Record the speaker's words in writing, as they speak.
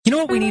You know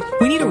what we need?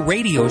 We need a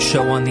radio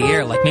show on the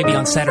air, like maybe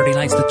on Saturday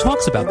nights, that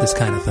talks about this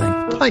kind of thing.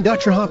 Hi,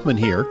 Dr. Hoffman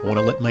here. I want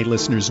to let my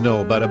listeners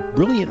know about a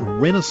brilliant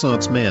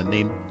Renaissance man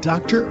named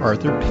Dr.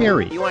 Arthur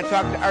Perry. You want to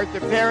talk to Arthur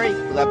Perry?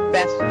 The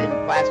best in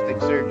plastic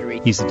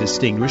surgery. He's a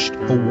distinguished,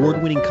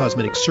 award-winning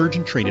cosmetic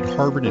surgeon trained at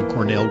Harvard and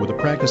Cornell with a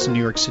practice in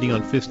New York City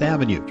on Fifth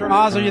Avenue.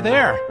 Oz, are you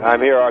there?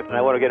 I'm here, Arthur, and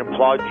I want to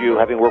applaud you,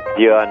 having worked with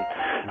you on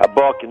a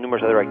book and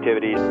numerous other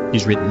activities.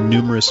 He's written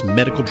numerous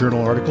medical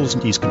journal articles,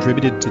 and he's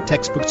contributed to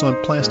textbooks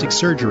on plastic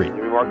surgery. Your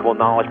remarkable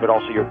knowledge, but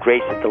also your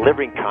grace at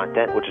delivering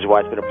content, which is why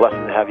it's been a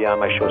blessing to have you on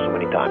my show so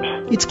many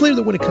times. It's clear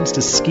that when it comes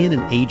to skin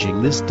and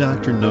aging, this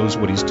doctor knows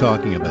what he's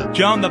talking about.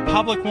 Joan, the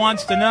public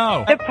wants to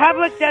know. The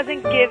public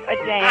doesn't give a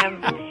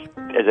damn.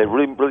 As a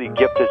really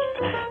gifted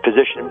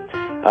physician,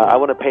 I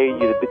want to pay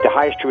you the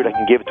highest tribute I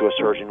can give to a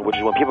surgeon, which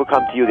is when people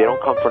come to you, they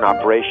don't come for an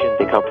operation,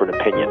 they come for an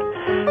opinion.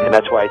 And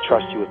that's why I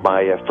trust you with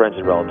my friends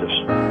and relatives.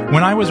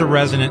 When I was a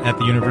resident at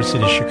the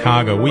University of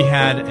Chicago, we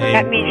had a...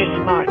 That means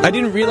you're smart. I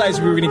didn't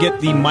realize we were going to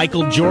get the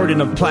Michael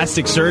Jordan of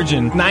plastic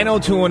surgeon.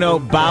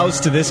 90210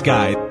 bows to this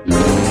guy.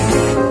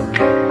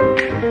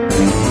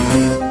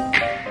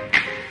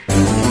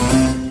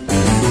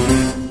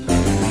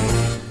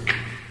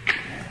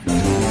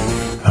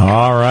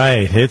 All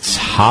right, it's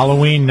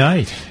Halloween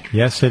night.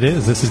 Yes, it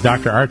is. This is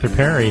Dr. Arthur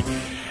Perry,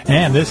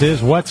 and this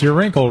is What's Your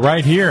Wrinkle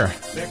right here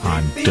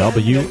on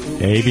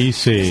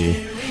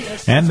WABC.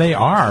 And they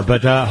are,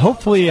 but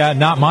hopefully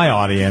not my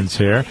audience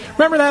here.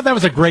 Remember that? That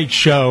was a great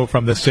show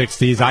from the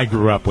 60s. I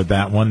grew up with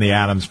that one, The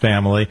Addams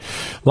Family.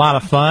 A lot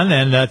of fun,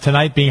 and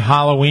tonight being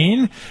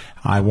Halloween,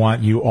 I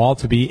want you all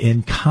to be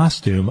in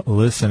costume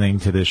listening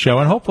to this show,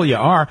 and hopefully you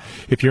are.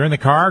 If you're in the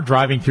car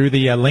driving through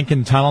the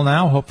Lincoln Tunnel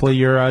now, hopefully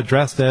you're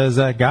dressed as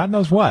God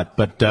knows what.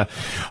 But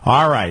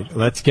all right,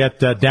 let's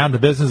get down to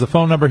business. The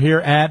phone number here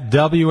at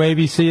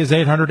WABC is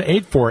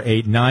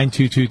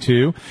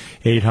 800-848-9222,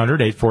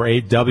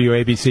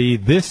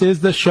 800-848-WABC. This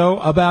is the show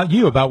about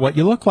you, about what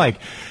you look like.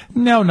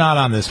 No, not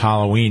on this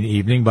Halloween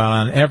evening, but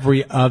on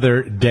every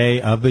other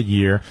day of the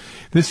year.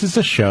 This is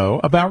a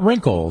show about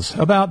wrinkles,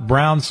 about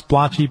brown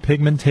splotchy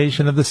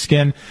pigmentation of the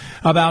skin,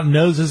 about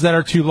noses that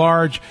are too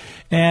large,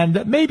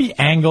 and maybe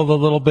angled a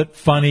little bit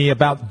funny,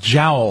 about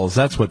jowls.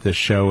 That's what this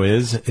show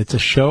is. It's a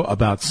show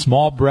about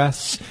small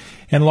breasts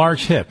and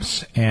large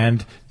hips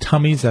and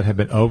tummies that have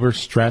been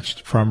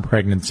overstretched from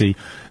pregnancy.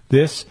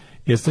 This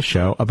is the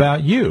show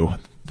about you,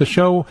 the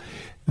show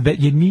that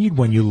you need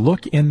when you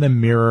look in the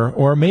mirror,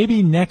 or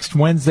maybe next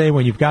Wednesday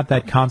when you've got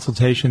that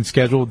consultation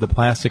scheduled with the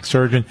plastic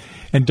surgeon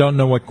and don't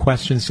know what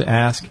questions to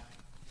ask.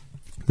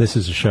 This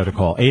is a show to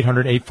call.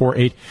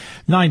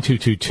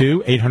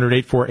 800-848-9222,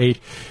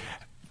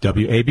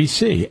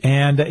 800-848-WABC.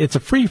 And it's a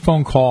free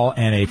phone call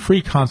and a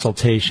free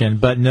consultation,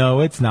 but no,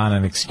 it's not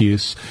an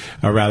excuse,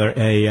 or rather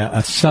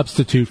a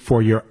substitute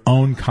for your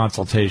own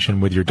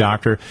consultation with your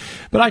doctor.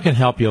 But I can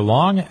help you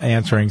along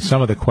answering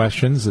some of the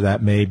questions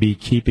that may be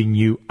keeping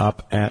you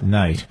up at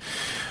night.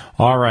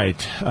 All right.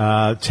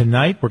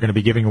 Tonight we're going to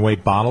be giving away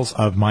bottles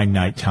of my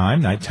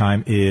Nighttime.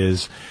 Nighttime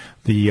is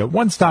the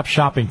one-stop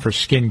shopping for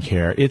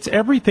skincare. It's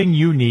everything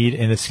you need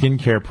in a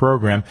skincare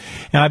program.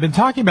 And I've been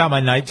talking about my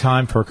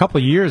Nighttime for a couple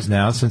of years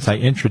now since I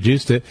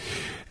introduced it.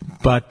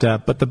 But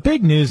the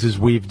big news is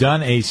we've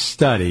done a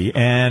study,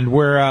 and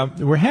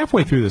we're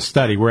halfway through the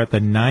study. We're at the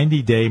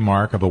 90-day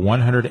mark of a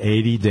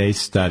 180-day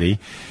study,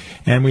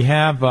 and we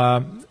have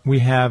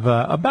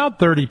about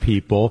 30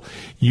 people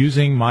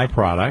using my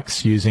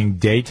products, using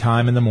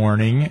Daytime in the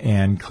morning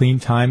and Clean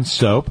Time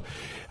soap.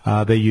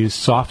 They use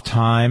Soft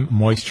Time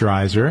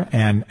moisturizer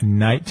and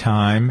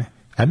Nighttime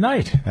at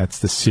night. That's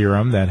the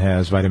serum that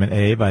has vitamin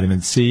A,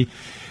 vitamin C,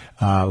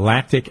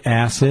 lactic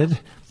acid,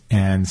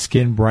 and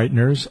skin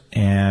brighteners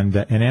and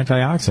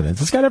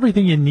antioxidants. It's got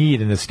everything you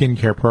need in a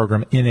skincare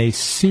program in a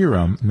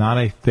serum, not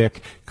a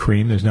thick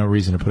cream. There's no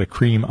reason to put a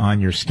cream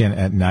on your skin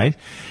at night.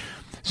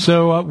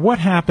 So what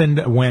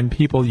happened when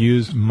people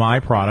use my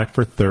product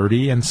for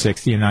 30 and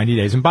 60 and 90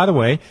 days? And by the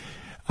way,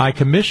 I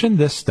commissioned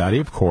this study,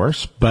 of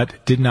course,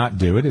 but did not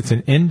do it. It's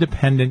an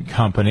independent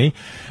company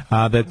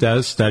that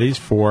does studies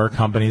for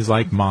companies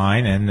like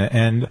mine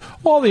and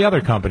all the other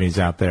companies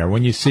out there.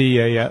 When you see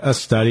a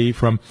study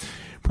from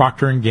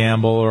Procter &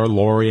 Gamble or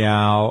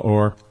L'Oreal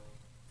or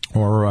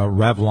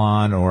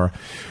Revlon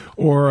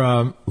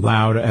or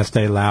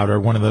Estee Lauder,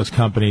 one of those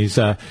companies,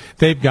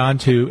 they've gone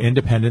to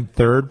independent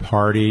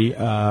third-party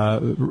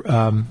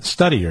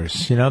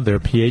studiers. You know, they're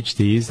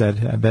PhDs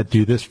that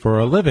do this for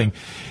a living.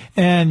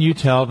 And you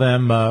tell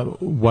them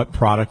what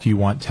product you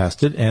want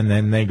tested, and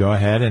then they go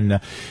ahead and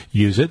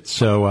use it.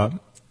 So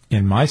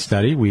in my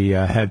study, we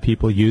had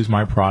people use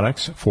my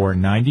products for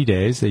 90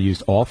 days. They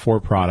used all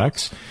 4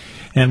 products.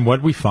 And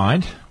what we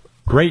find?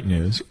 Great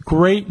news.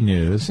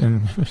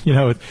 And, you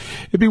know,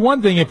 it'd be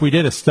one thing if we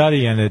did a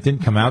study and it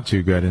didn't come out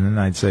too good, and then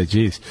I'd say,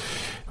 geez,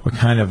 what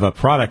kind of a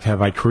product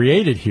have I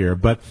created here?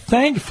 But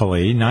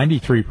thankfully,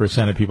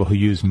 93% of people who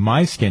use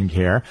my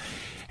skincare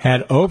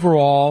had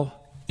overall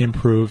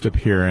improved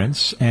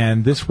appearance,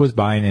 and this was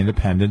by an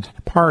independent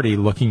party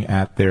looking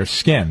at their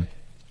skin.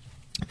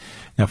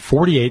 Now,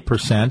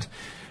 48%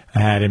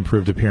 had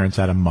improved appearance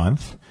at a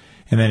month,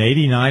 and then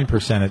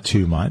 89% at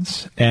 2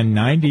 months, and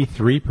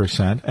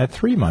 93% at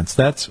 3 months.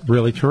 That's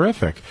really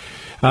terrific.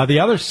 The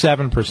other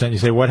 7%, you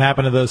say, what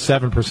happened to those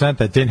 7%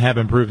 that didn't have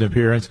improved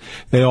appearance?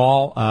 They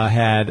all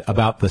had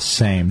about the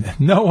same.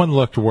 No one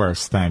looked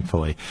worse,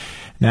 thankfully.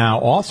 Now,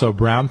 also,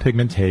 brown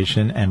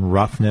pigmentation and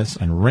roughness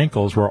and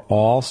wrinkles were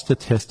all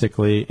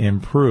statistically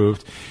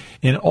improved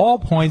in all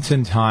points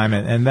in time,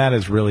 and that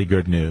is really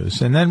good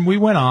news. And then we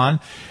went on.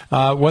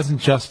 It wasn't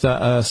just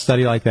a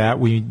study like that.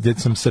 We did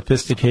some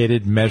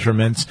sophisticated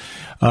measurements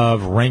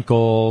of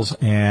wrinkles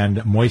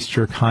and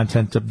moisture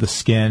content of the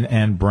skin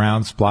and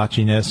brown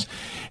splotchiness,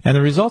 and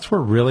the results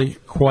were really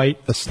quite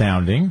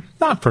astounding.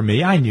 Not for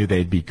me. I knew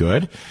they'd be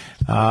good,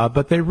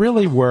 but they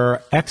really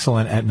were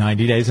excellent at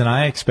 90 days, and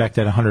I expect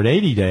at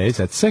 180 days,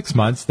 at 6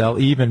 months, they'll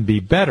even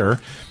be better.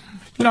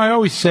 You know, I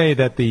always say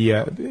that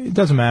it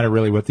doesn't matter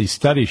really what these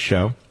studies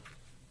show.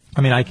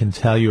 I mean, I can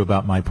tell you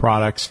about my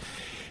products,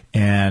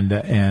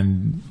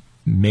 and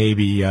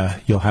maybe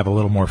you'll have a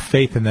little more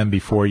faith in them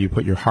before you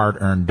put your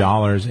hard-earned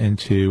dollars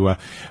into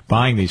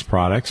buying these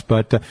products.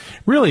 But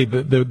really,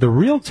 the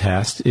real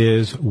test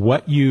is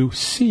what you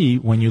see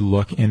when you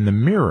look in the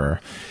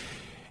mirror.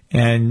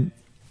 And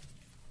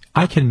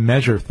I can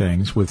measure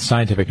things with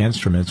scientific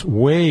instruments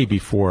way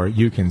before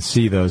you can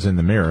see those in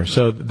the mirror.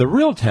 So the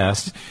real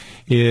test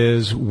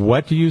is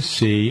what do you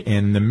see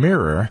in the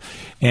mirror?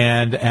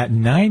 And at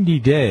 90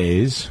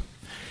 days,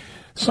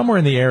 somewhere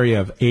in the area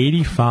of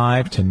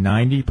 85 to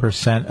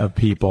 90% of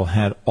people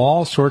had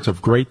all sorts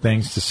of great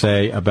things to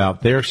say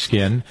about their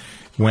skin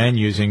when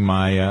using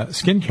my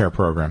skincare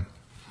program.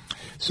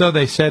 So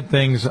they said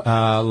things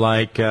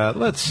like,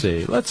 let's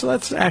see,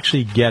 let's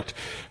actually get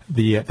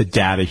the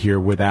data here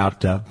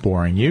without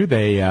boring you.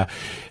 They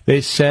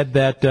said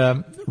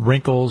that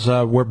wrinkles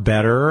were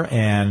better,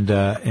 and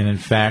in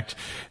fact,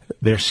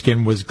 their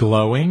skin was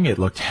glowing. It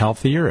looked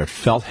healthier. It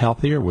felt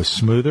healthier. Was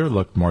smoother.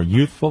 Looked more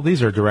youthful.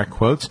 These are direct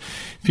quotes.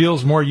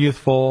 Feels more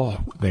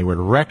youthful. They would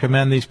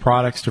recommend these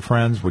products to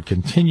friends. Would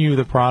continue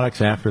the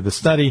products after the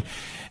study,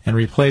 and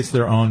replace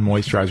their own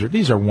moisturizer.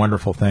 These are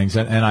wonderful things,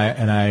 and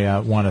I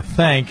want to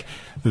thank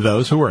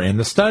those who are in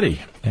the study.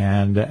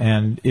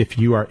 And if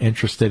you are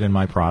interested in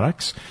my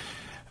products,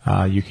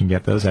 you can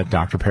get those at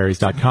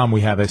drperrys.com.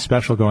 We have a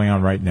special going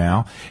on right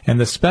now, and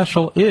the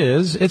special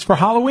it's for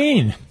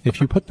Halloween.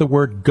 If you put the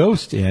word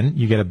ghost in,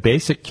 you get a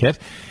basic kit,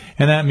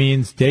 and that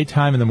means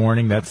daytime in the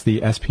morning. That's the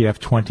SPF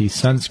 20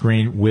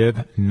 sunscreen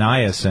with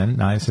niacin.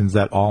 Niacin's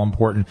that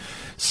all-important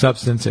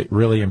substance. It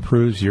really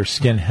improves your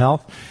skin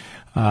health.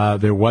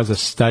 There was a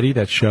study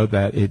that showed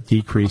that it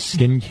decreased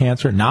skin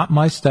cancer. Not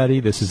my study.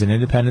 This is an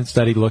independent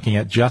study looking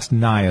at just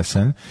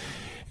niacin.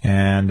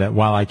 And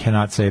while I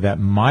cannot say that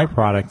my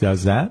product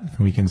does that,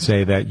 we can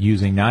say that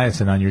using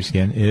niacin on your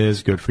skin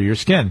is good for your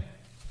skin.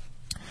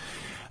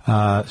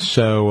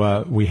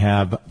 So we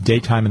have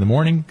daytime in the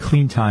morning.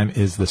 Clean time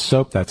is the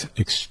soap. That's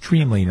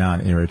extremely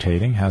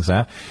non-irritating. How's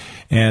that?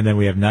 And then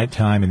we have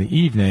nighttime in the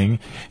evening.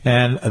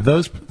 And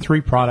those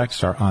three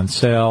products are on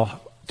sale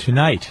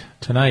tonight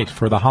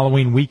for the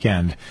Halloween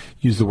weekend.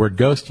 Use the word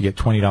ghost, you get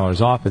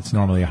 $20 off. It's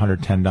normally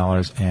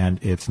 $110, and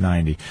it's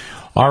 $90.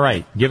 All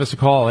right, give us a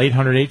call,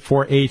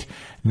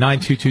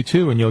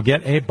 800-848-9222, and you'll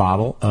get a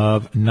bottle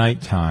of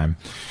nighttime.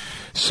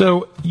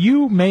 So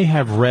you may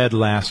have read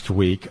last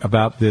week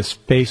about this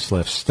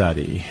facelift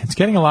study. It's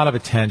getting a lot of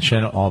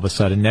attention all of a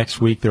sudden.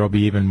 Next week there will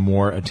be even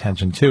more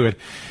attention to it.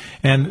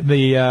 And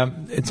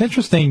it's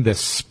interesting the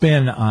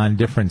spin on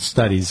different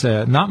studies.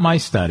 Not my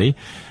study.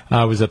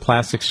 I was a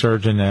plastic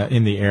surgeon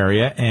in the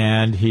area,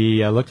 and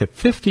he looked at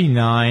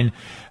 59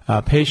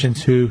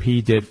 patients who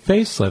he did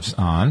facelifts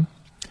on.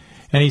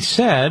 And he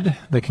said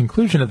the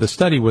conclusion of the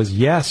study was,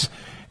 yes,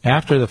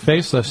 after the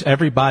facelifts,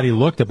 everybody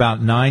looked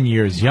about 9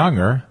 years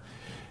younger,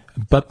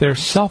 but their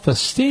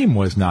self-esteem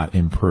was not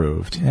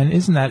improved. And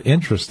isn't that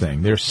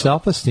interesting? Their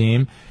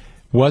self-esteem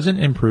wasn't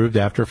improved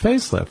after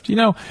facelift. You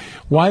know,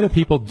 why do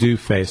people do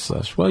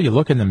facelifts? Well, you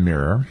look in the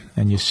mirror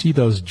and you see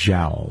those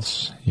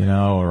jowls. You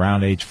know,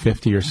 around age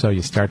 50 or so,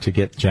 you start to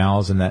get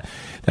jowls, and that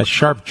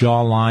sharp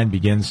jawline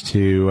begins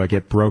to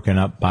get broken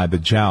up by the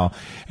jowl.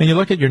 And you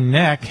look at your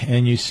neck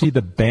and you see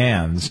the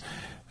bands,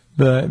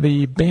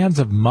 the bands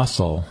of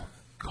muscle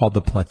called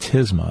the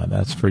platysma.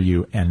 That's for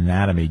you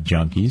anatomy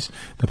junkies.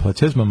 The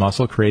platysma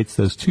muscle creates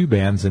those two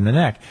bands in the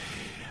neck.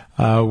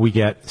 We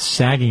get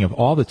sagging of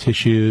all the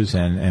tissues,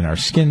 and our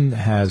skin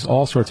has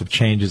all sorts of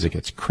changes. It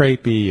gets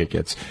crepey, it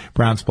gets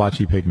brown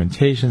splotchy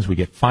pigmentations, we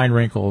get fine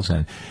wrinkles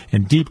and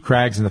deep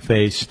crags in the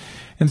face.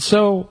 And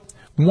so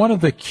one of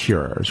the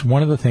cures,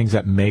 one of the things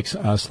that makes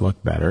us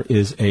look better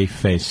is a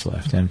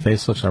facelift. And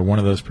facelifts are one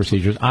of those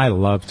procedures I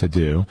love to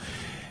do.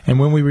 And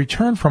when we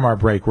return from our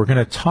break, we're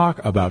going to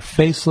talk about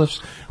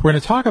facelifts. We're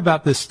going to talk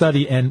about this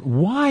study and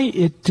why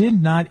it did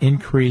not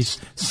increase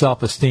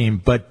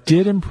self-esteem, but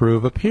did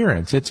improve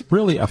appearance. It's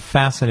really a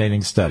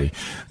fascinating study.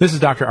 This is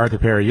Dr. Arthur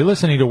Perry. You're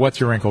listening to What's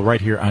Your Wrinkle right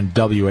here on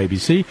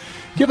WABC.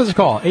 Give us a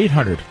call,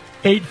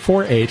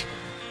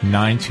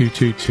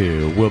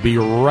 800-848-9222. We'll be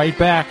right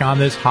back on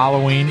this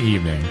Halloween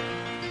evening.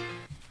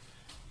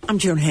 I'm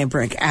Joan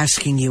Hamburg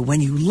asking you,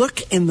 when you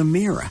look in the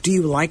mirror, do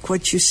you like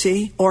what you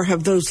see? Or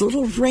have those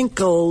little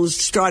wrinkles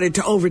started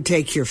to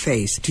overtake your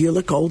face? Do you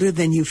look older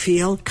than you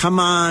feel? Come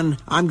on,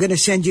 I'm going to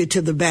send you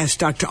to the best,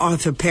 Dr.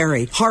 Arthur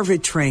Perry,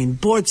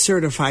 Harvard-trained,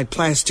 board-certified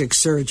plastic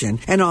surgeon,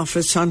 an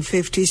office on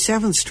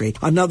 57th Street,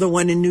 another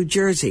one in New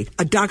Jersey,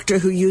 a doctor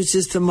who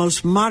uses the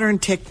most modern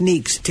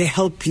techniques to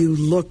help you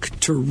look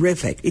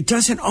terrific. It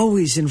doesn't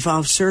always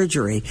involve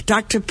surgery.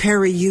 Dr.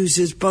 Perry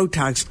uses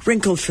Botox,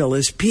 wrinkle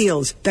fillers,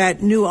 peels,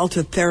 that new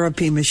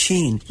Ultratherapy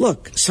machine.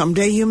 Look,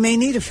 someday you may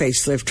need a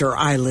facelift or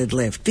eyelid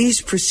lift.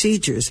 These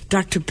procedures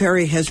Dr.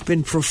 Perry has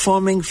been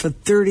performing for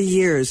 30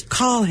 years.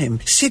 Call him.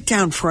 Sit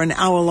down for an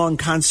hour-long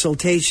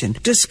consultation.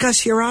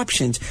 Discuss your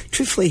options.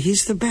 Truthfully,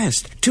 he's the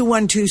best.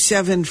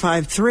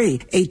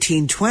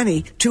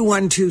 212-753-1820.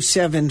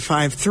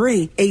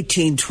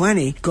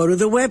 212-753-1820. Go to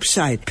the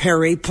website,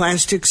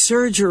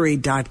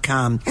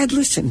 perryplasticsurgery.com, and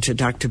listen to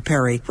Dr.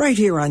 Perry right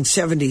here on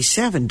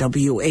 77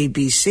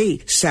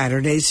 WABC,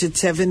 Saturdays at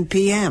 7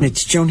 p.m.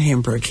 It's Joan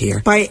Hamburg here.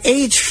 By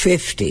age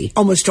 50,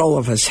 almost all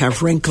of us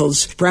have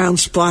wrinkles, brown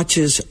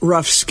splotches,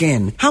 rough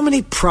skin. How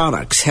many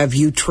products have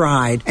you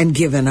tried and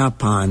given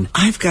up on?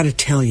 I've got to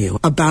tell you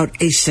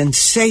about a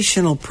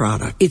sensational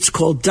product. It's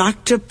called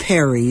Dr.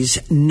 Perry's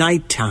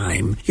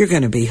Nighttime. You're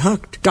going to be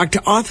hooked. Dr.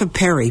 Arthur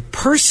Perry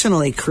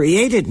personally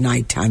created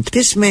Nighttime.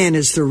 This man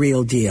is the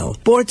real deal.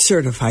 Board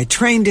certified,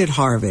 trained at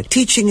Harvard,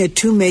 teaching at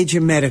 2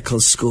 major medical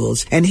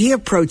schools, and he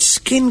approached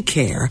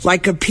skincare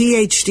like a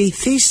PhD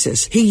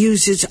thesis. He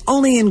uses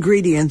only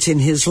ingredients in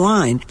his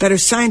line that are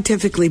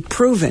scientifically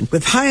proven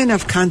with high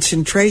enough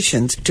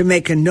concentrations to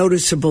make a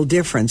noticeable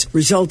difference,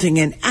 resulting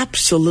in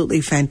absolutely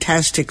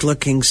fantastic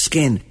looking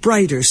skin.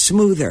 Brighter,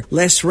 smoother,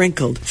 less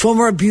wrinkled. For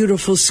more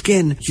beautiful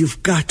skin,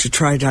 you've got to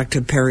try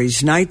Dr.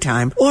 Perry's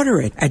Nighttime. Order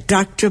it at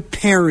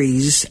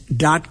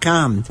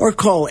drperrys.com or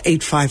call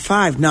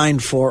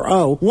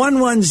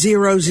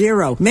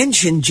 855-940-1100.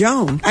 Mention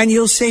Joan and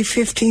you'll save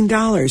 $15.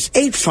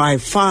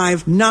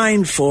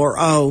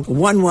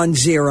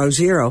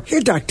 855-940-1100.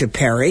 Hear Dr.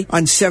 Perry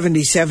on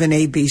 77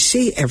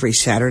 ABC every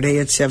Saturday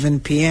at 7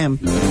 p.m.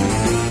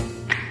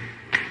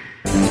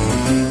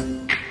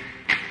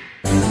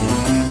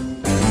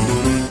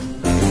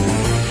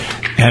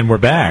 And we're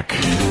back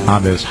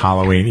on this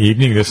Halloween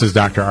evening. This is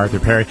Dr. Arthur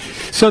Perry.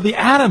 So the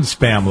Addams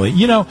Family,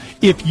 you know,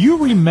 if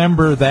you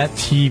remember that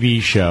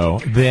TV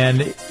show,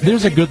 then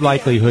there's a good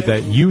likelihood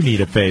that you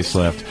need a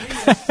facelift.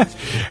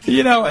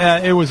 You know,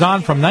 it was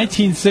on from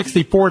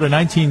 1964 to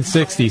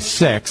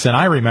 1966, and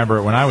I remember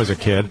it when I was a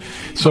kid.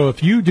 So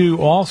if you do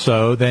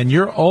also, then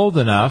you're old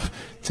enough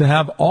to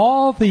have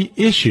all the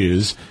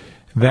issues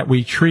that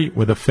we treat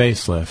with a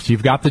facelift.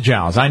 You've got the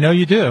jowls. I know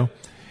you do.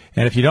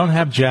 And if you don't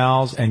have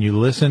jowls and you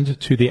listened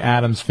to the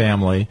Addams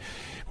Family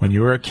when you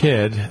were a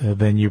kid,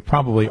 then you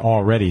probably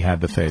already had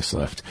the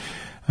facelift.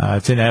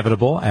 It's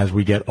inevitable as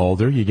we get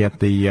older. You get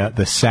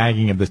the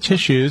sagging of the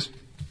tissues.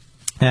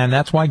 And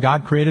that's why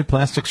God created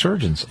plastic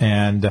surgeons.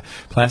 And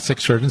plastic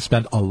surgeons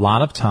spend a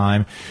lot of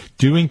time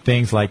doing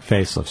things like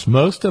facelifts.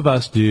 Most of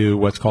us do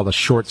what's called a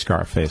short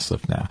scar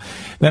facelift now.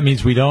 That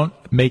means we don't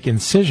make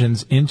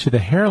incisions into the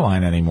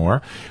hairline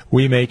anymore.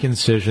 We make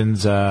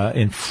incisions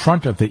in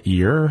front of the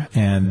ear,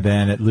 and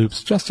then it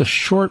loops just a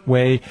short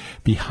way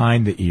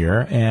behind the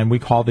ear. And we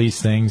call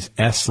these things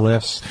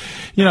S-lifts.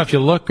 You know, if you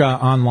look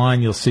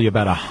online, you'll see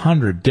about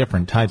 100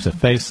 different types of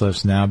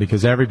facelifts now,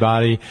 because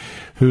everybody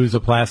who's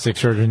a plastic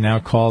surgeon now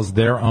calls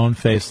their own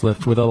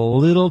facelift with a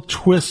little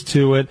twist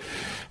to it,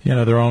 you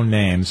know, their own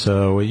name.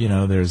 So, you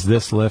know, there's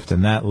this lift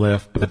and that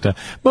lift. But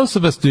most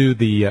of us do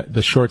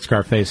the short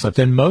scar facelift,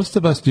 and most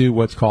of us do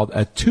what's called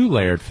a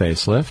 2-layered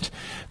facelift.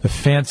 The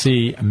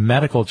fancy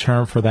medical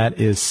term for that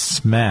is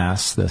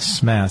SMAS. The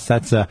SMAS.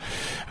 That's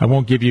I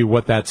won't give you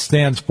what that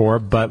stands for,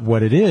 but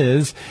what it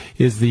is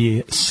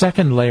the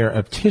second layer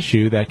of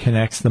tissue that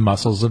connects the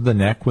muscles of the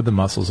neck with the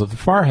muscles of the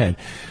forehead.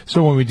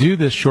 So when we do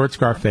this short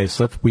scar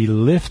facelift, we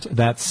lift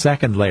that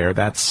second layer,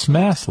 that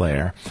SMAS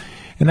layer,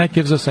 and that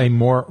gives us a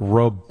more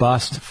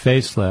robust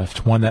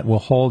facelift, one that will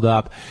hold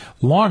up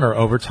longer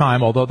over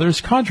time, although there's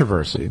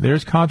controversy.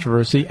 There's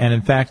controversy, and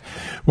in fact,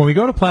 when we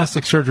go to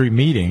plastic surgery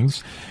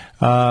meetings,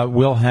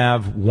 we'll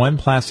have one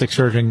plastic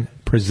surgeon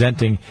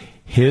presenting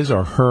his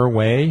or her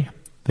way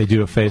they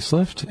do a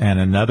facelift, and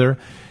another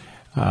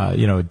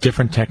a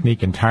different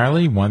technique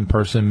entirely. One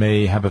person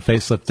may have a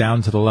facelift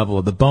down to the level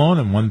of the bone,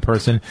 and one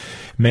person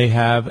may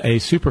have a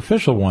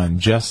superficial one,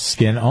 just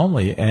skin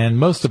only. And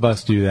most of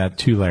us do that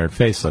 2-layered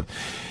facelift.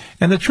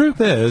 And the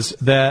truth is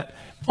that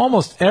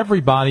almost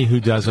everybody who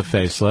does a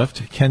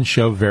facelift can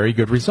show very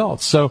good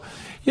results. So,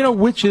 you know,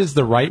 which is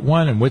the right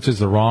one and which is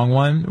the wrong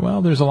one?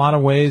 Well, there's a lot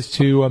of ways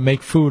to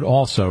make food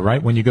also,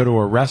 right? When you go to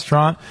a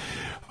restaurant,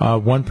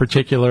 one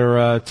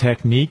particular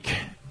technique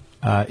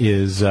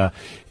is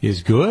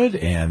is good,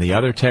 and the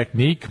other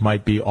technique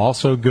might be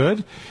also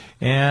good.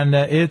 And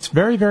it's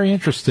very, very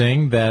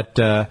interesting that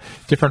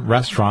different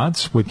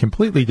restaurants with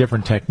completely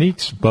different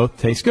techniques both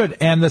taste good.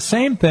 And the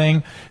same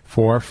thing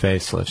for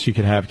facelifts. You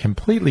can have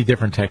completely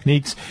different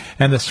techniques,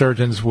 and the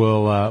surgeons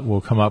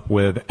will come up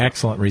with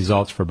excellent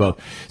results for both.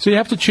 So you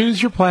have to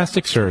choose your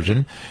plastic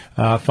surgeon.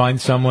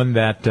 Find someone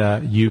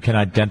that you can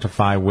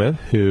identify with,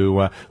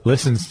 who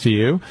listens to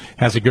you,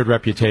 has a good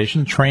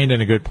reputation, trained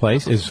in a good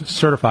place, is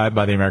certified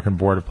by the American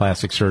Board of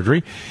Plastic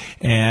Surgery,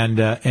 and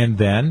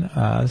then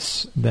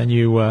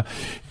you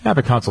have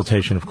a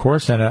consultation, of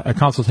course. And a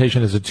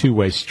consultation is a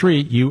two-way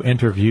street. You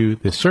interview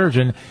the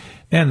surgeon,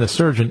 and the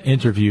surgeon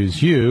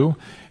interviews you,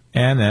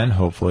 and then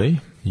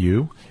hopefully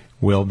you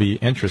will be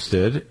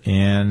interested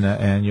in,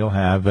 and you'll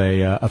have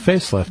a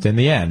facelift in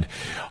the end.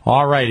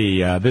 All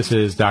righty, this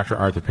is Dr.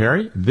 Arthur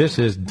Perry. This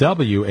is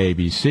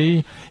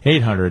WABC,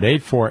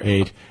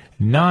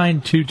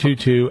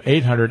 800-848-9222,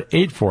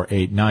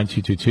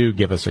 800-848-9222.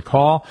 Give us a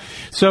call.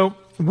 So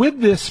with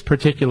this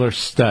particular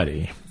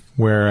study,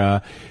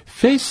 where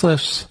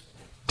facelifts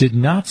did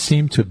not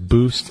seem to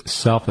boost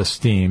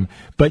self-esteem,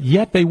 but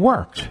yet they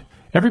worked.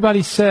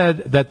 Everybody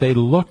said that they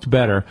looked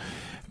better.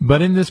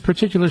 But in this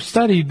particular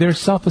study, their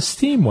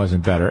self-esteem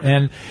wasn't better.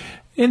 And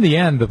in the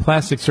end, the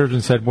plastic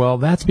surgeon said, well,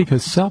 that's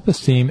because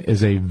self-esteem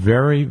is a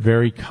very,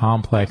 very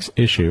complex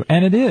issue.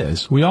 And it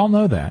is. We all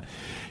know that.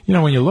 You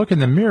know, when you look in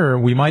the mirror,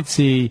 we might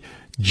see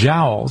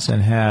jowls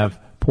and have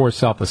poor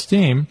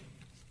self-esteem.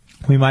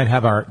 We might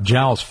have our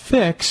jowls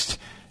fixed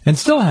and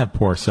still have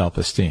poor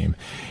self-esteem.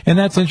 And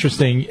that's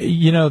interesting.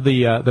 You know,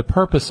 the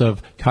purpose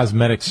of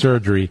cosmetic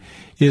surgery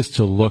is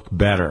to look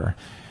better.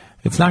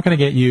 It's not going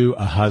to get you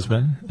a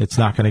husband. It's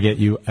not going to get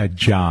you a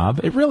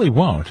job. It really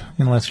won't,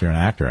 unless you're an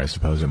actor, I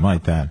suppose it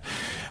might then.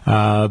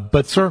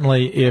 But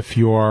certainly, if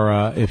you're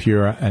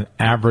an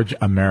average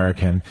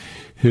American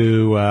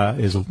who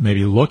is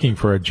maybe looking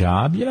for a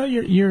job, you know,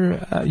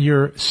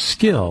 your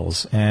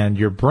skills and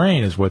your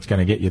brain is what's going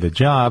to get you the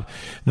job,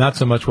 not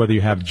so much whether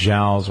you have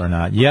jowls or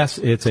not. Yes,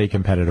 it's a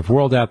competitive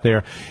world out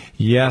there.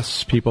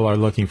 Yes, people are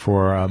looking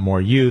for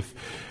more youth.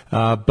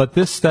 But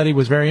this study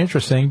was very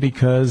interesting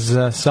because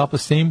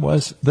self-esteem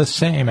was the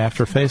same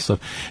after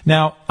facelift.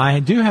 Now, I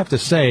do have to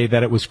say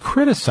that it was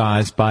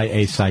criticized by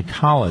a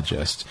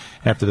psychologist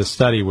after the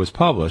study was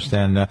published.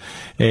 And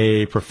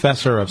a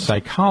professor of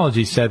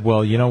psychology said,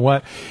 well, you know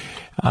what,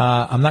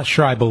 I'm not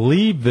sure I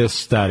believe this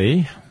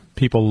study.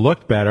 People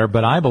look better,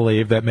 but I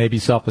believe that maybe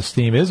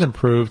self-esteem is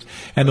improved,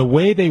 and the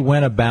way they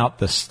went about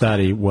the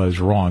study was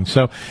wrong.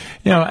 So,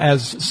 you know,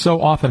 as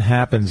so often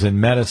happens in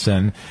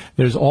medicine,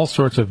 there's all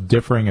sorts of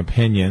differing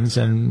opinions,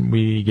 and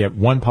we get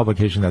one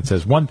publication that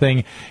says one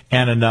thing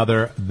and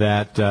another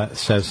that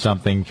says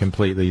something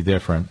completely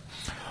different.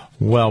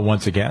 Well,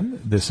 once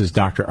again, this is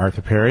Dr.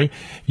 Arthur Perry.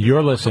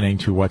 You're listening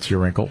to What's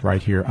Your Wrinkle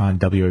right here on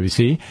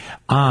WABC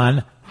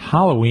on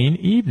Halloween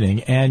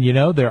evening. And, you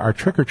know, there are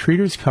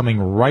trick-or-treaters coming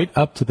right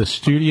up to the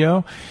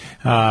studio.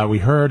 We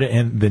heard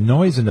the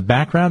noise in the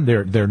background.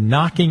 They're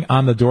knocking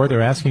on the door.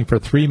 They're asking for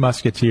Three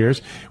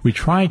Musketeers. We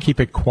try and keep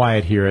it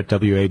quiet here at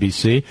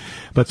WABC,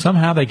 but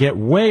somehow they get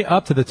way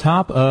up to the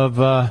top of,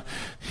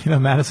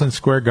 Madison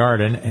Square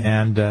Garden,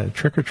 and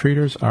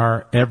trick-or-treaters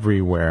are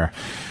everywhere.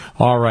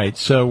 All right,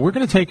 so we're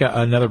going to take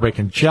another break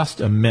in just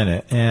a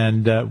minute,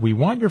 and we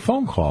want your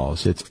phone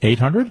calls. It's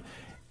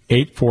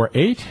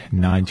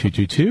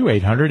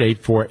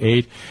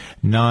 800-848-9222,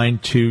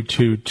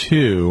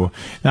 800-848-9222.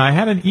 Now, I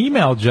had an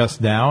email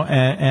just now,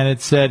 and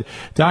it said,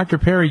 Dr.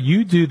 Perry,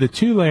 you do the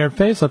two-layer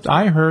facelift.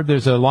 I heard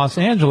there's a Los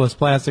Angeles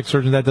plastic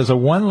surgeon that does a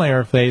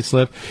one-layer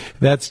facelift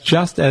that's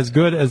just as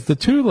good as the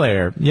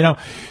two-layer. You know,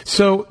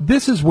 so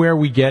this is where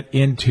we get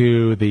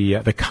into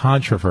the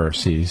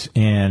controversies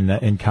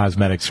in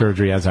cosmetic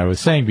surgery. As I was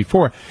saying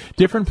before,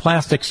 different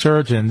plastic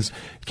surgeons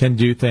can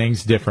do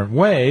things different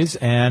ways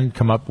and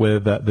come up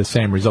with the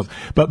same results.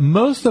 But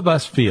most of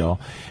us feel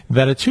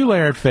that a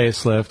two-layered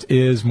facelift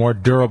is more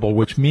durable,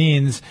 which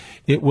means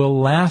it will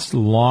last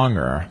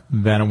longer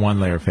than a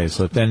one-layer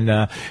facelift.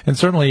 And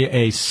certainly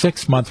a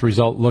 6-month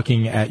result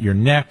looking at your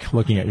neck,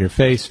 looking at your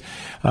face,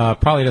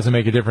 probably doesn't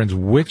make a difference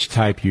which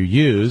type you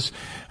use.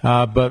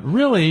 But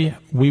really,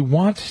 we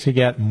want to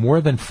get more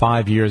than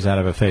 5 years out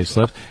of a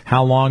facelift.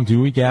 How long do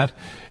we get?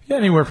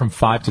 Anywhere from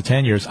 5 to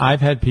 10 years.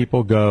 I've had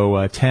people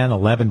go 10,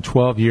 11,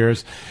 12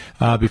 years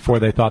before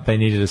they thought they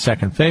needed a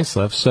second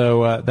facelift.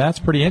 So that's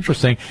pretty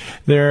interesting.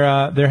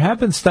 There have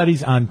been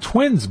studies on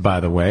twins,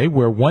 by the way,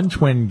 where one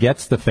twin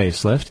gets the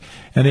facelift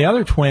and the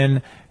other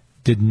twin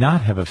did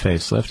not have a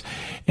facelift.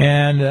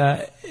 And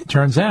it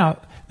turns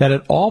out that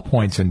at all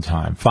points in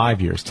time,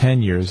 5 years,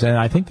 10 years, and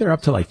I think they're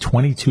up to like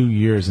 22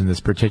 years in this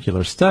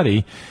particular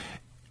study,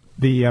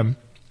 the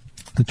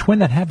twin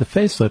that had the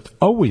facelift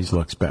always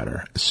looks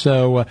better.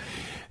 So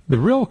the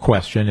real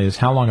question is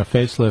how long a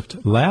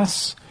facelift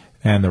lasts,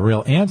 and the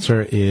real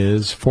answer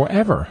is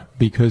forever,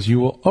 because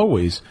you will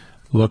always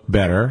look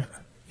better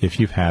if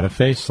you've had a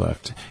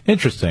facelift.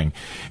 Interesting.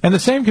 And the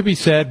same could be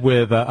said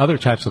with other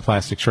types of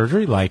plastic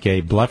surgery, like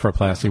a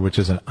blepharoplasty, which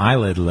is an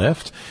eyelid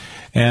lift.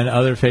 and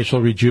other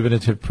facial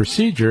rejuvenative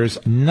procedures.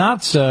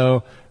 Not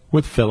so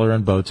with filler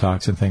and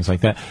Botox and things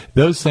like that.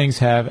 Those things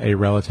have a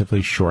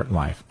relatively short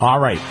life. All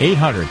right,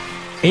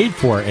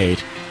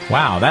 800-848.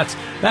 Wow, that's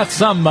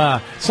some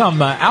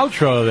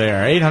outro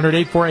there.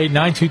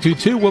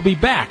 800-848-9222. We'll be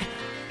back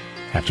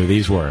after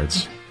these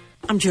words.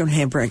 I'm Joan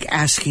Hamburg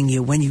asking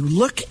you, when you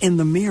look in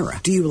the mirror,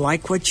 do you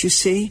like what you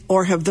see?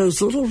 Or have those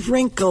little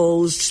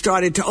wrinkles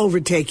started to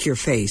overtake your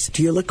face?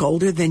 Do you look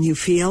older than you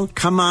feel?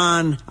 Come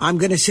on, I'm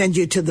going to send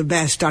you to the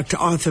best, Dr.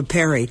 Arthur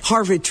Perry,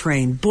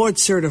 Harvard-trained,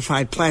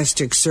 board-certified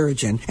plastic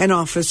surgeon, an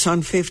office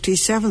on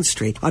 57th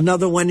Street,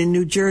 another one in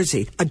New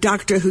Jersey, a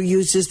doctor who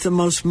uses the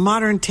most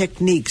modern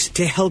techniques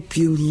to help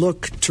you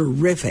look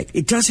terrific.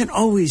 It doesn't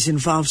always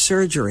involve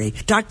surgery.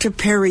 Dr.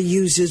 Perry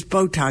uses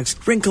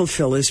Botox, wrinkle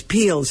fillers,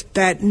 peels,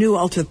 that new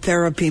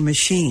Ultratherapy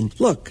machine.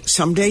 Look,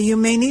 someday you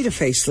may need a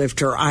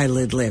facelift or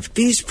eyelid lift.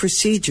 These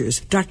procedures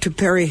Dr.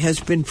 Perry has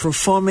been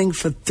performing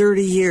for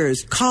 30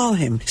 years. Call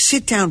him.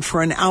 Sit down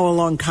for an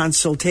hour-long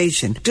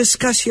consultation.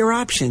 Discuss your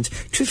options.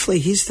 Truthfully,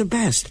 he's the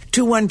best.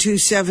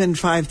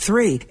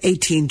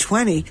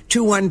 212-753-1820.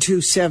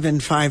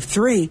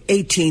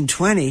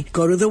 212-753-1820.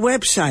 Go to the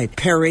website,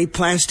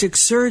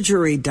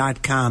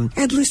 perryplasticsurgery.com,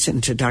 and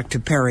listen to Dr.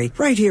 Perry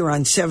right here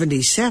on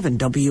 77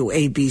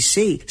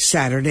 WABC,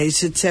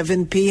 Saturdays at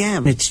 7 p.m.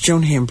 It's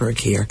Joan Hamburg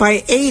here.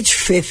 By age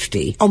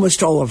 50,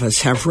 almost all of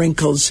us have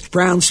wrinkles,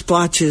 brown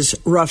splotches,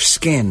 rough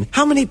skin.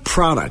 How many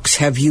products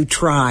have you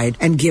tried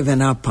and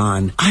given up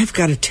on? I've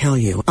got to tell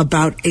you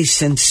about a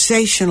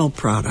sensational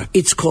product.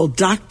 It's called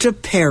Dr.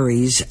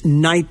 Perry's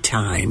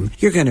Nighttime.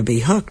 You're going to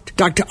be hooked.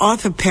 Dr.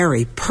 Arthur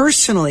Perry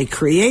personally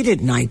created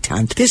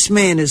Nighttime. This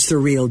man is the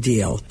real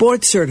deal.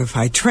 Board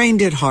certified,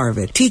 trained at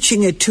Harvard,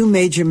 teaching at 2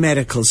 major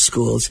medical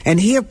schools, and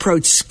he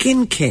approached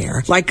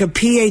skincare like a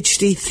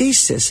PhD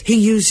thesis. He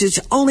uses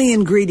only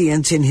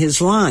ingredients in his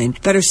line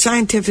that are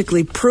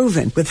scientifically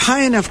proven with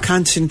high enough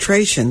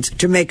concentrations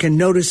to make a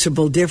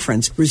noticeable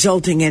difference,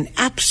 resulting in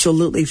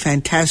absolutely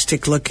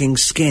fantastic looking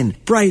skin.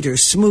 Brighter,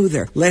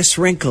 smoother, less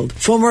wrinkled.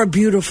 For more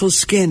beautiful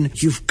skin,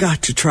 you've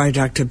got to try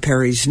Dr.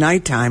 Perry's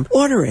Nighttime.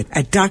 Order it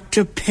at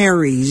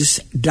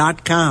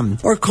drperrys.com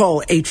or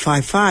call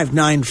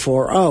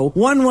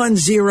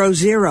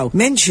 855-940-1100.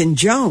 Mention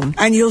Joan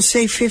and you'll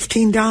save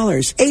 $15.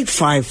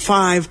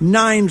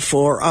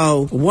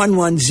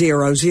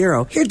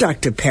 855-940-1100. Hear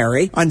Dr.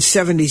 Perry on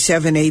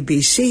 77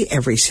 ABC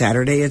every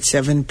Saturday at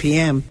 7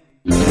 p.m.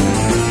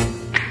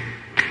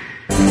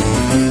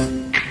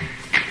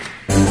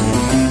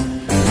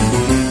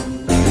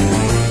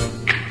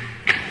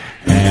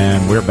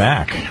 And we're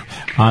back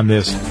on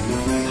this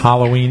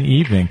Halloween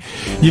evening.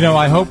 You know,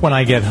 I hope when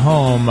I get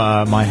home,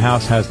 my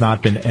house has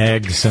not been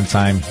egged since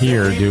I'm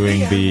here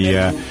doing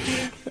the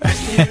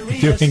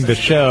doing the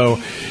show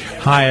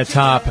high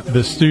atop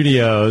the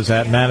studios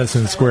at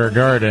Madison Square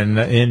Garden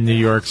in New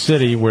York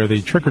City, where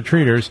the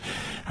trick-or-treaters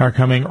are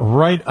coming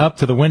right up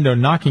to the window,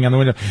 knocking on the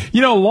window.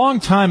 You know, a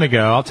long time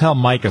ago, I'll tell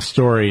Mike a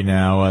story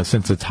now,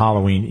 since it's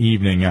Halloween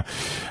evening,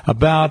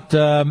 about,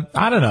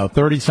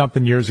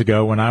 30-something years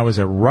ago when I was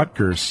a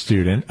Rutgers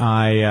student.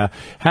 I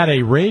had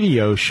a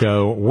radio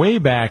show way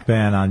back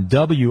then on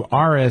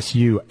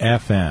WRSU-FM.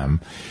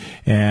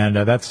 And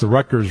that's the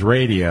Rutgers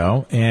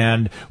Radio.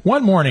 And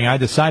one morning I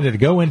decided to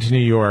go into New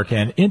York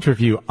and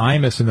interview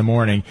Imus in the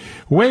morning.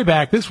 Way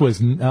back, this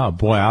was, I'll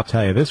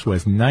tell you, this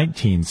was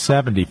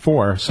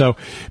 1974. So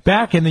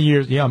back in the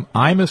years,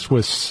 Imus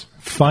was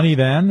funny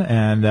then,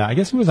 and I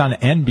guess it was on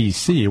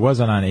NBC. It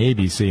wasn't on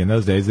ABC in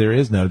those days. There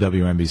is no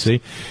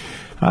WNBC.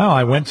 Well,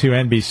 I went to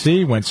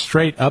NBC, went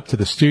straight up to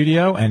the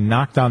studio and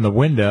knocked on the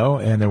window,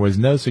 and there was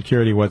no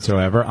security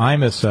whatsoever.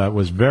 Imus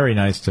was very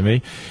nice to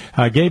me.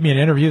 Gave me an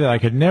interview that I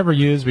could never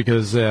use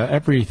because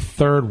every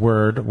third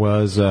word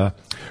was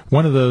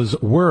one of those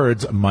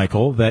words,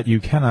 Michael, that you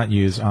cannot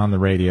use on the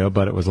radio,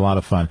 but it was a lot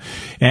of fun.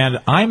 And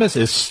Imus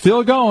is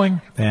still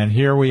going, and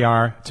here we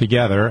are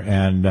together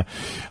and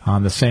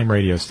on the same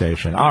radio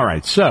station. All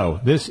right, so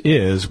this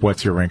is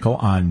What's Your Wrinkle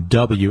on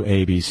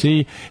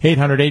WABC,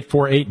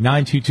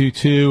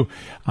 800-848-9222.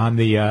 On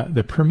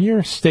the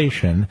premier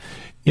station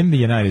in the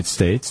United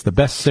States, the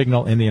best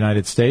signal in the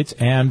United States,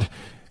 and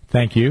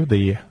thank you,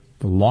 the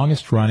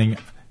longest-running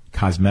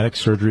cosmetic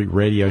surgery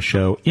radio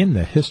show in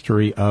the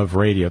history of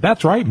radio.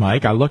 That's right,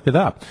 Mike. I looked it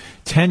up.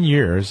 10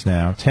 years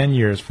now. 10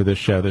 years for this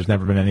show. There's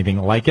never been anything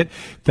like it.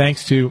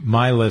 Thanks to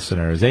my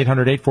listeners.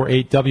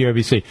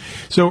 800-848-WABC.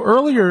 So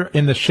earlier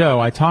in the show,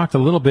 I talked a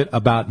little bit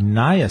about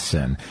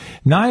niacin.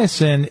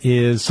 Niacin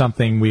is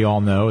something we all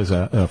know is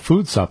a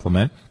food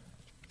supplement.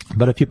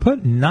 But if you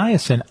put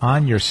niacin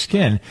on your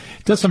skin,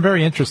 it does some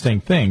very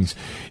interesting things.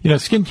 You know,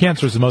 skin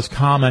cancer is the most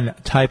common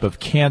type of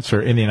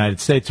cancer in the United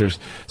States. There's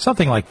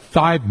something like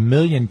 5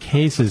 million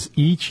cases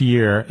each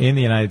year in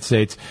the United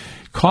States,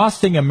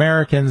 costing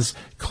Americans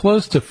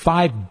close to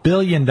 $5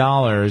 billion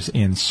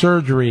in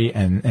surgery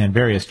and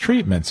various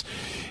treatments.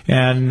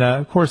 And,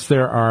 of course,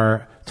 there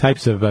are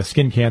types of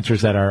skin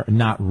cancers that are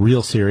not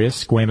real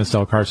serious, squamous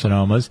cell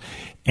carcinomas,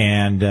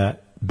 and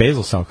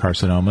basal cell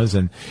carcinomas.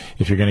 And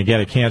if you're going to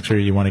get a cancer,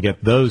 you want to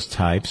get those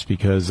types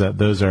because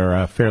those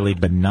are fairly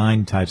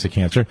benign types of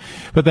cancer.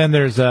 But then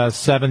there's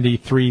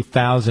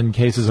 73,000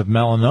 cases of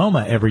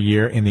melanoma every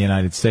year in the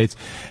United States.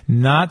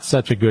 Not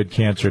such a good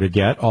cancer to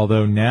get,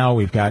 although now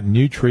we've got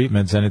new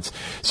treatments. And it's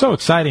so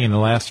exciting in the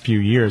last few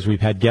years.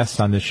 We've had guests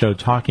on this show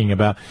talking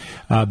about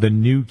the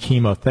new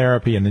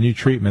chemotherapy and the new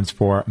treatments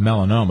for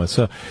melanoma.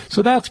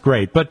 So that's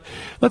great. But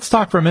let's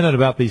talk for a minute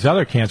about these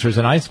other cancers.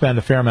 And I spend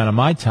a fair amount of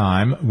my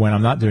time when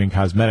I'm not doing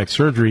cosmetic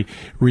surgery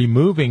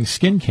removing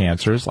skin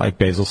cancers like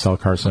basal cell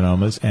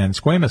carcinomas and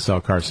squamous cell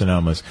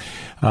carcinomas.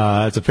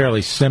 It's a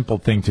fairly simple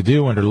thing to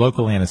do. Under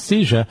local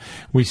anesthesia,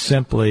 we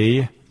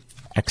simply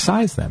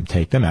excise them,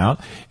 take them out,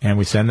 and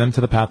we send them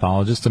to the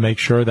pathologist to make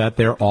sure that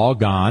they're all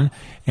gone.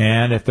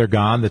 And if they're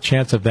gone, the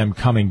chance of them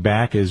coming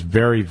back is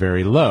very,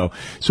 very low.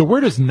 So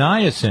where does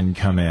niacin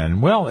come in?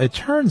 Well, it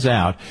turns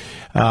out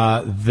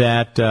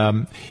that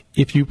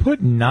if you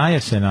put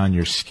niacin on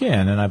your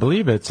skin, and I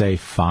believe it's a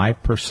 5%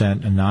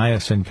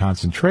 niacin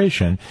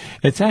concentration,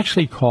 it's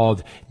actually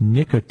called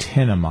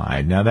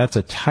nicotinamide. Now, that's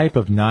a type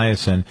of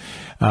niacin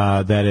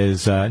that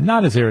is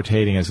not as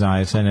irritating as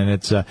niacin,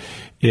 and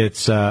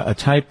it's a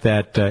type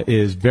that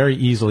is very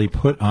easily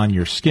put on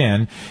your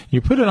skin.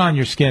 You put it on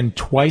your skin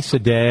twice a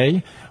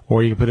day,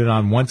 or you can put it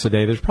on once a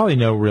day. There's probably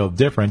no real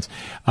difference.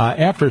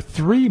 After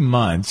 3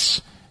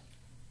 months,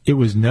 it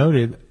was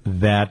noted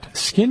that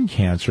skin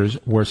cancers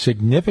were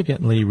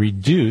significantly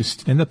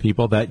reduced in the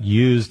people that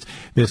used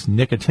this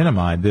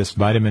nicotinamide, this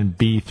vitamin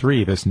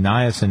B3, this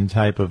niacin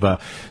type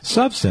of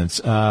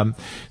substance.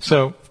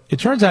 So it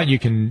turns out you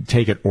can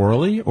take it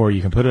orally or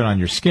you can put it on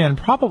your skin.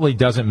 Probably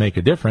doesn't make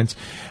a difference.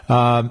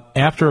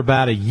 After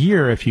about a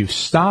year, if you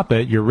stop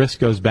it, your risk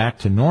goes back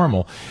to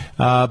normal.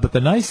 But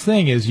the nice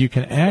thing is you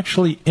can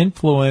actually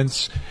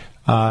influence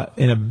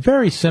in a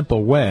very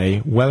simple way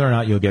whether or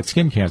not you'll get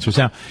skin cancers.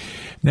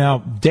 Now,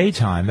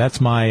 Daytime, that's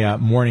my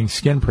morning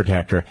skin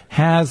protector,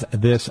 has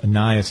this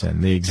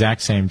niacin, the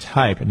exact same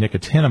type,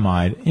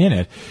 nicotinamide, in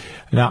it.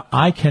 Now,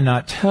 I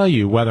cannot tell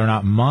you whether or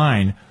not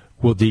mine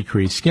will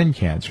decrease skin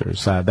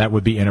cancers. That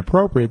would be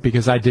inappropriate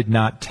because I did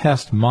not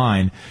test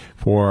mine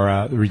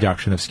for the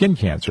reduction of skin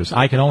cancers.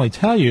 I can only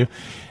tell you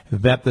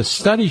that the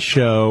studies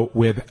show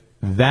with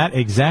that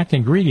exact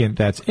ingredient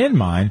that's in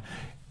mine,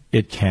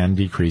 it can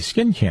decrease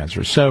skin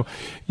cancer. So,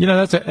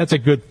 that's a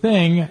good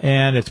thing,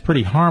 and it's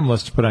pretty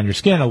harmless to put on your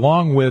skin,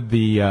 along with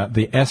the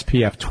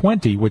SPF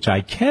 20, which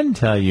I can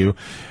tell you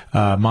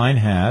mine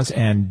has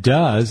and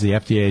does. The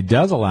FDA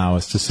does allow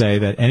us to say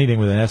that anything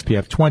with an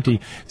SPF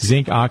 20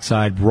 zinc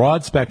oxide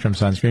broad spectrum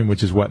sunscreen,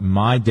 which is what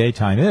my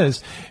Daytime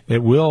is,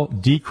 it will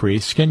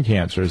decrease skin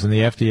cancers. And the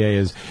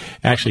FDA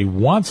actually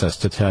wants us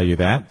to tell you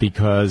that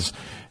because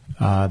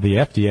the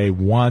FDA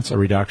wants a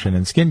reduction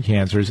in skin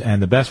cancers,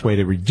 and the best way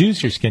to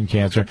reduce your skin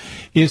cancer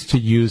is to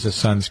use a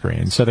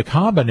sunscreen. So the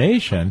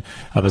combination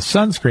of a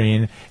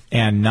sunscreen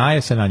and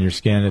niacin on your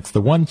skin, it's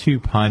the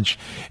 1-2 punch,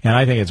 and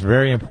I think it's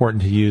very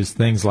important to use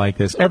things like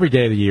this every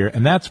day of the year.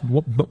 And that's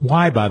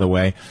why, by the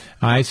way,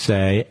 I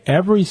say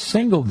every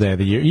single day of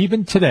the year,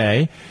 even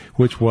today,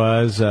 which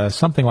was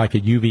something like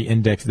a UV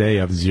index day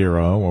of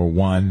 0 or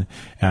 1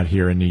 out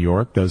here in New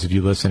York. Those of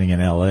you listening in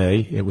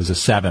L.A., it was a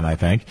 7, I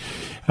think.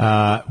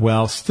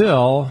 Well,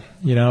 still,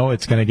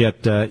 it's going to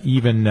get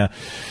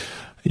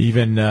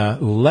even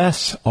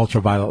less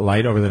ultraviolet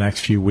light over the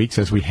next few weeks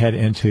as we head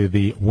into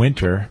the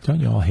winter. Don't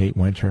you all hate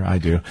winter? I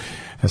do,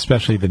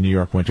 especially the New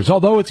York winters.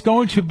 Although it's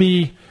going to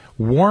be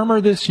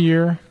warmer this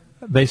year,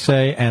 they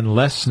say, and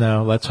less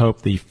snow. Let's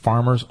hope the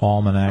Farmer's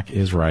Almanac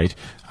is right.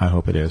 I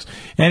hope it is.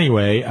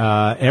 Anyway,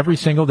 every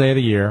single day of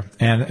the year,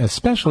 and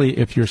especially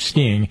if you're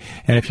skiing,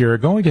 and if you're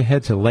going to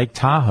head to Lake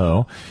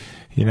Tahoe,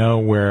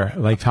 where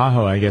Lake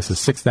Tahoe, I guess, is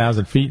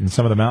 6,000 feet, and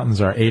some of the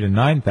mountains are 8,000 and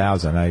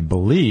 9,000, I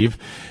believe,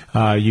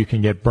 you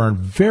can get burned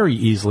very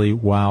easily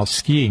while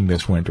skiing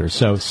this winter.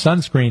 So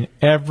sunscreen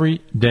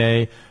every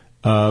day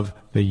of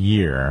the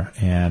year,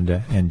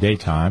 and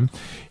Daytime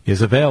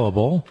is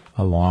available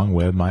along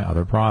with my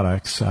other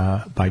products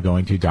by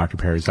going to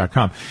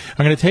drperrys.com.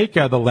 I'm going to take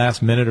the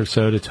last minute or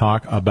so to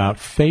talk about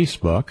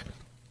Facebook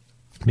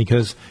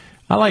because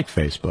I like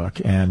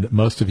Facebook, and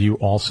most of you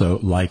also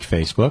like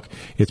Facebook.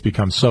 It's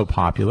become so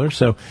popular.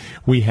 So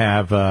we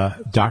have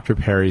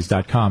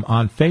drperrys.com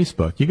on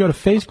Facebook. You go to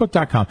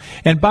facebook.com.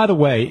 And by the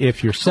way,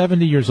 if you're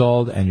 70 years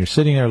old and you're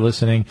sitting there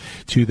listening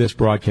to this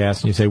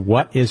broadcast and you say,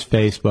 what is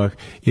Facebook?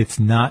 It's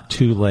not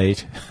too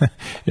late.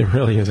 It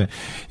really isn't.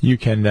 You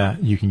can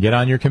get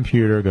on your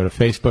computer, go to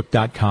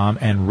facebook.com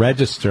and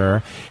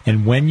register.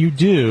 And when you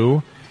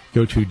do,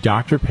 go to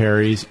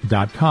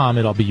drperrys.com.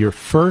 It'll be your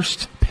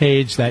first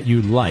page that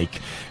you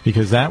like,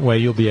 because that way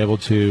you'll be able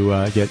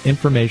to get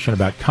information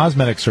about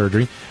cosmetic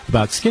surgery,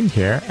 about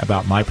skincare,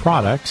 about my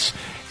products,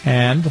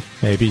 and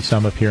maybe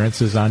some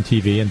appearances on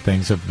TV and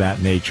things of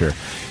that nature.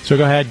 So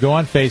go ahead, go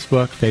on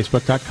Facebook,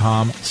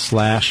 facebook.com/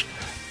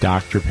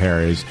 Dr.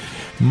 Perry's.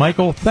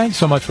 Michael, thanks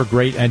so much for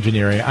great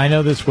engineering. I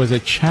know this was a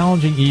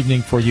challenging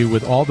evening for you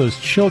with all those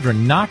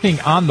children knocking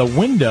on the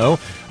window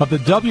of the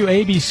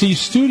WABC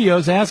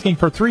studios asking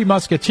for Three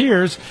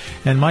Musketeers,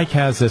 and Mike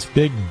has this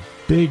big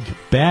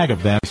bag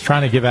of them he's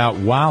trying to give out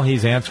while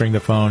he's answering the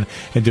phone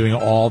and doing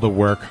all the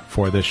work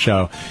for this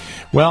show.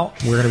 Well,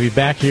 we're going to be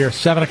back here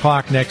 7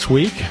 o'clock next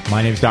week.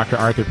 My name is Dr.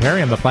 Arthur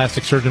Perry. I'm the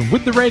plastic surgeon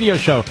with the radio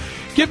show.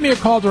 Give me a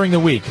call during the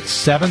week,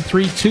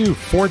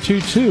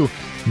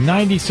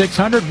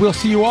 732-422-9600. We'll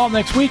see you all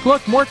next week.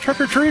 Look, more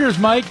trick-or-treaters,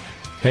 Mike.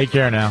 Take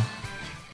care now.